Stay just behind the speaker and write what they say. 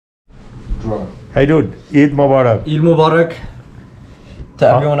Draw. Hey dude, Eid Mubarak. Eid Mubarak to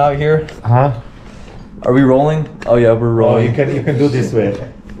everyone out here. Huh? Are we rolling? Oh yeah, we're Oh, rolling. you can do this way.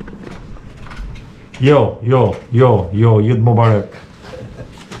 Yo, Eid Mubarak.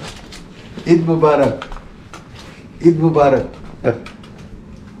 Eid Mubarak. Eid Mubarak.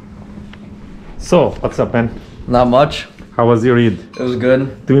 So, what's up, man? Not much. How was your Eid? It was good.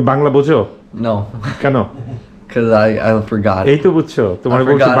 তুমি বাংলা বোঝো? No, কেন? because I forgot. এই তো বুঝছো। তোমার I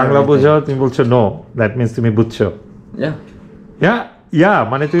বলছো forgot Bangla everything. বোঝো, তুমি বলছো no. That means তুমি বুঝছো। Yeah. Yeah,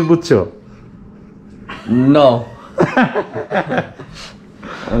 মানে তুমি বুঝছো। No.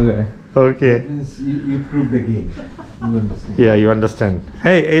 Okay. Okay. Means you prove the game. You understand. Yeah, you understand.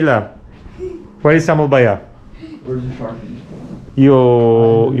 Hey, Ayla. Where is Samuel Bhaiya? Where's the shark? Yo.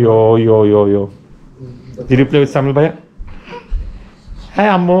 Did you play with Samuel Bhaiya? Hey,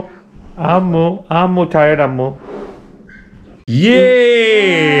 Ammo, tired Ammo.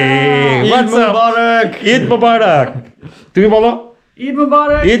 Yay! What's up? Mubarak. Eid Mubarak. তুমি বলো? Eid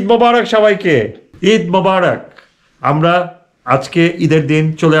Mubarak. Eid মোবারক সবাইকে। ঈদ মোবারক। আমরা আজকে ঈদের দিন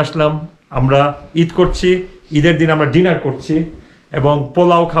চলে আসলাম। আমরা ঈদ করছি। ঈদের দিন আমরা ডিনার করছি এবং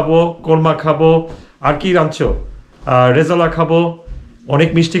পোলাও খাবো, কোরমা খাবো, আর কি রাঁধছো? রেজালা খাবো, অনেক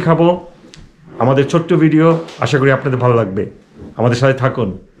মিষ্টি খাবো। আমাদের ছোট্ট ভিডিও, আশা করি আপনাদের ভালো লাগবে। আমাদের সাথে থাকুন।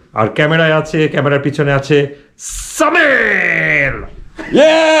 আর ক্যামেরায় আছে, ক্যামেরার পিছনে আছে সামেল।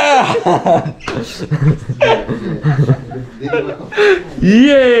 Yeah.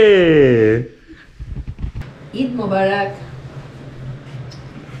 Yeah! Eid Mubarak.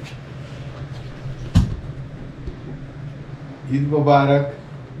 Eid Mubarak.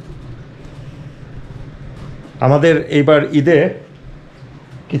 আমাদের এইবার ঈদে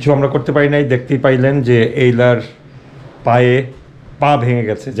কিছু আমরা করতে পারি নাই। দেখতেই পাইলেন যে এইলার পায়ে পা ভেঙে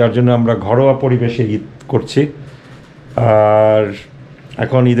গেছে, যার জন্য আমরা ঘরোয়া পরিবেশে ঈদ করছি। আর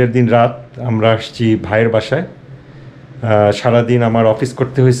এখন ঈদের দিন রাত আমরা আসছি ভাইয়ের বাসায়। সারাদিন আমার অফিস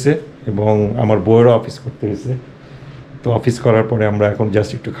করতে হয়েছে এবং আমার বউয়েরও অফিস করতে হয়েছে। তো অফিস করার পরে আমরা এখন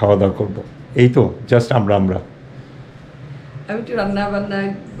জাস্ট একটু খাওয়া দাওয়া করবো। এই তো জাস্ট আমরা আমি একটু রান্না বান্না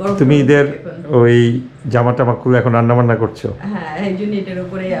তুমি ঈদের ওই জামা টামা খুলে এখন রান্না বান্না করছো? হ্যাঁ, এই জন্য এটার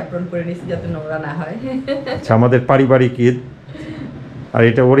উপরে অ্যাপ্রন করে নিছি যাতে নোংরা না হয়। আচ্ছা, আমাদের পারিবারিক ঈদ। আর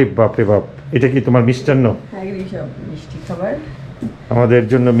এটা ওরে বাপরে বাপ, এটা কি তোমার মিষ্টান্ন? হ্যাঁ, এগুলি সব মিষ্টি খাবার। আমাদের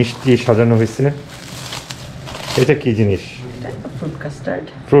জন্য মিষ্টি সাজানো হয়েছে। এটা কি জিনিস? Fruit custard.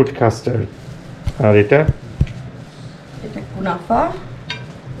 Fruit custard. আর এটা কুনাফা।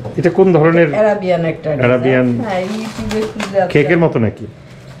 এটা কোন ধরনের? আরাবিয়ান একটা আরাবিয়ান। হ্যাঁ, ইউটিউবে খুঁজে আছে। কেকের মতো নাকি?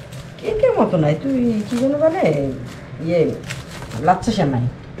 কেকের মতো নাই, তুই কি যেন বলে লাচ্ছা সেমাই।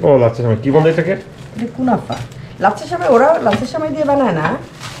 ও লাচ্ছা সেমাই, কি বলে এটাকে? এটা কুনাফা। লাচ্ছা সেমাই ওরা লাচ্ছা সেমাই দিয়ে বানায় না।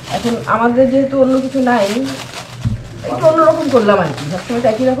 এখন আমাদের যেহেতু অন্য কিছু নাই, একটু অন্যরকম করলাম আর কি। সবসময় তো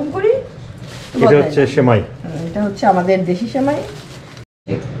একই রকম করি। এটা হচ্ছে সেমাই। এটা হচ্ছে আমাদের দেশি সেমাই।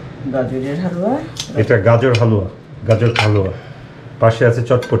 গাজরের হালুয়া। এটা গাজর হালুয়া। গাজর হালুয়া। পাশে আছে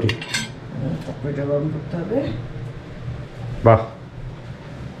চটপটি। চটপটিটা গরম করতে হবে। বাহ,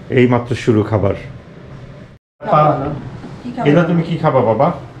 এই মাত্র শুরু খাবার। এটা তুমি কি খাবা বাবা?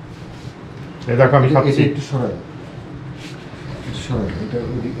 এই দেখো আমি খাচ্ছি। একটু সরাই। এটা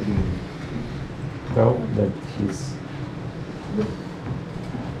ওদিকে। দাও, that is.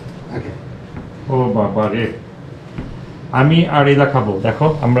 Okay. ও বাবা রে, আমি আর এলা খাবো। দেখো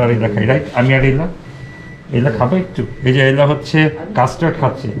আমরা আর এলা খাই, রাইট? আমি আর এলা খাবো একটু। এই যে এলা হচ্ছে কাস্টার্ড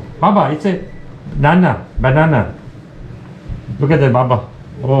খাচ্ছে। বাবা ইটস না বানানা। লোকে দে বাবা।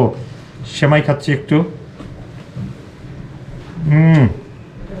 ও সেমাই খাচ্ছি একটু।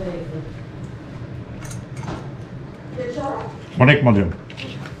 অনেক মজা।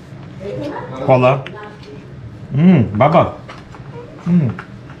 কলা। বাবা।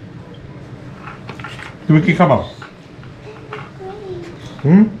 তুমি কি খাবা?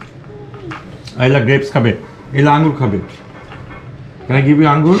 আইলা গ্রেপস খাবে, এলা আঙ্গুর খাবে। Can I give you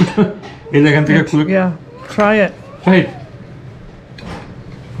আঙ্গুর? এলা এখান থেকে খুলে। Yeah. Try it. Try it.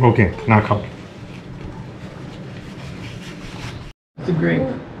 Okay, না খাও। It's a grape.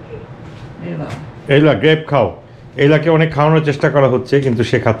 এলা গ্রেপ খাও। এলাকে অনেক খাওয়ানোর চেষ্টা করা হচ্ছে কিন্তু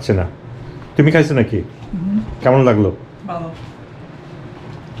সে খাচ্ছে না। তুমি খাইছো নাকি? কেমন লাগলো? ভালো।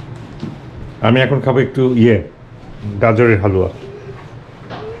 আমি এখন খাবো একটু গাজরের হালুয়া।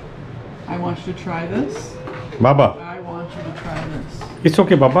 I want you to try this. বাবা, I want you to try this. It's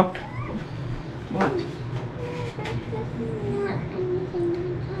okay বাবা। What?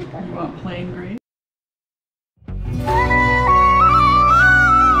 You want plain green?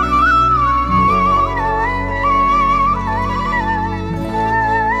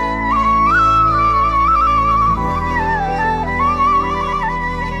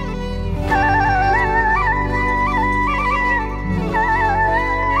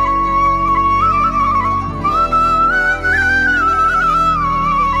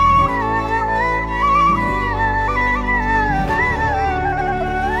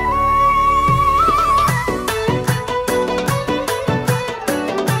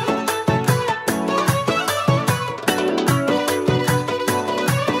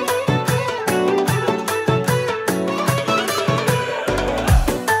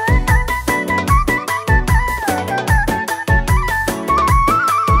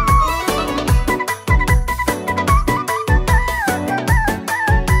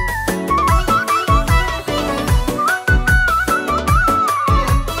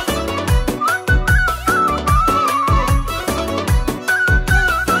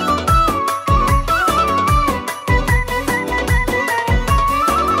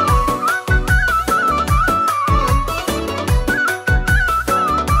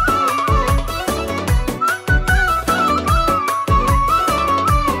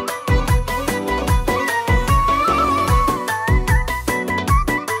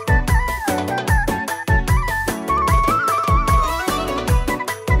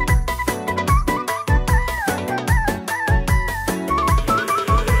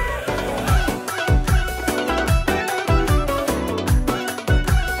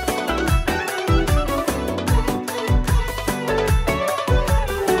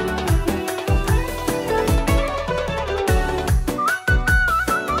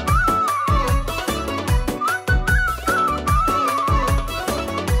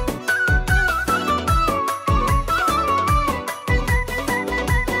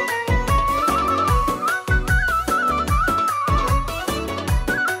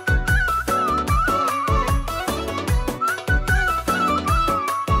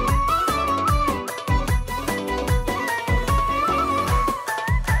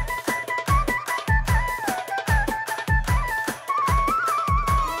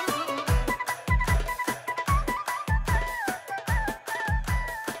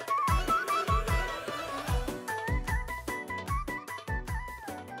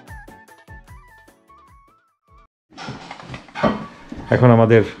 এখন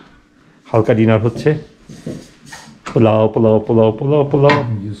আমাদের হালকা ডিনার হচ্ছে পোলাও পোলাও পোলাও পোলাও পোলাও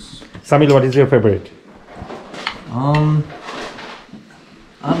Use. সামিল what is your favourite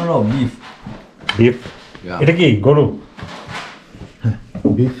I don't know, beef. Beef Yeah. এটা কি গরু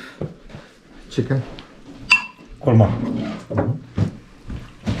Beef. Chicken. কোরমা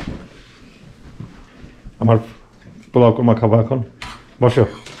আমার পোলাও কোরমা খাবো এখন বসো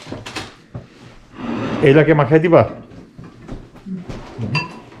এইলাকে মাখাই দিবা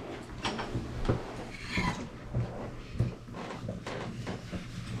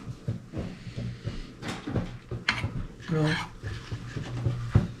Really?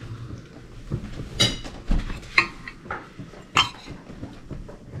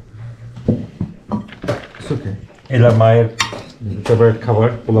 It's okay. এইলার মায়ের ফেভারিট খাবার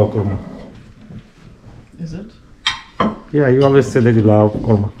pulao korma Is it? Yeah, you always say that you love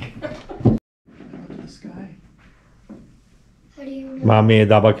korma. This guy. How do you know? মা মেয়ে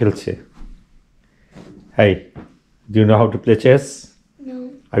দাবা খেলছে Hey, do you know how to play chess? No.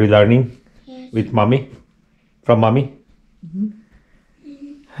 Are you learning Yes. with mommy? From mommy?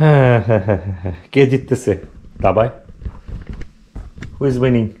 হ্যাঁ হ্যাঁ হ্যাঁ হ্যাঁ কে জিততেছে দাবায় Who is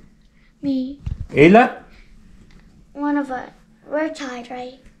winning? Me. Ayla? One of us. We're tied,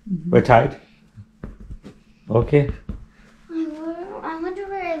 right? We're tied. Okay. I wonder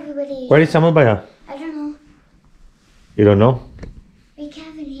where everybody is. Where is Samal Bhaiya? I don't know. You don't know? We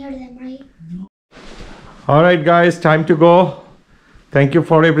can't even hear them, right? All right, guys, time to go. Thank you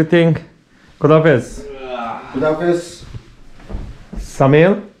for everything. Khudafez. Khudafez.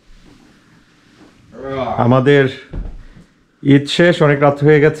 সামিল আমাদের ঈদ শেষ অনেক রাত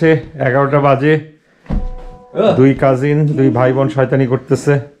হয়ে গেছে 11টা বাজে দুই cousin দুই ভাই বোন শয়তানি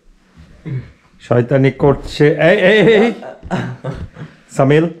করতেছে শয়তানি করছে এই এই এই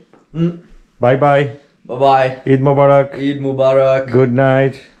সামিল bye bye Bye bye. Eid Mobarak Eid Mubarak. Good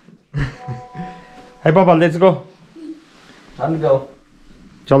night Hey Papa, let's go. Time to go.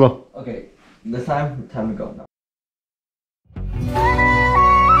 চলো Okay, this time to go now.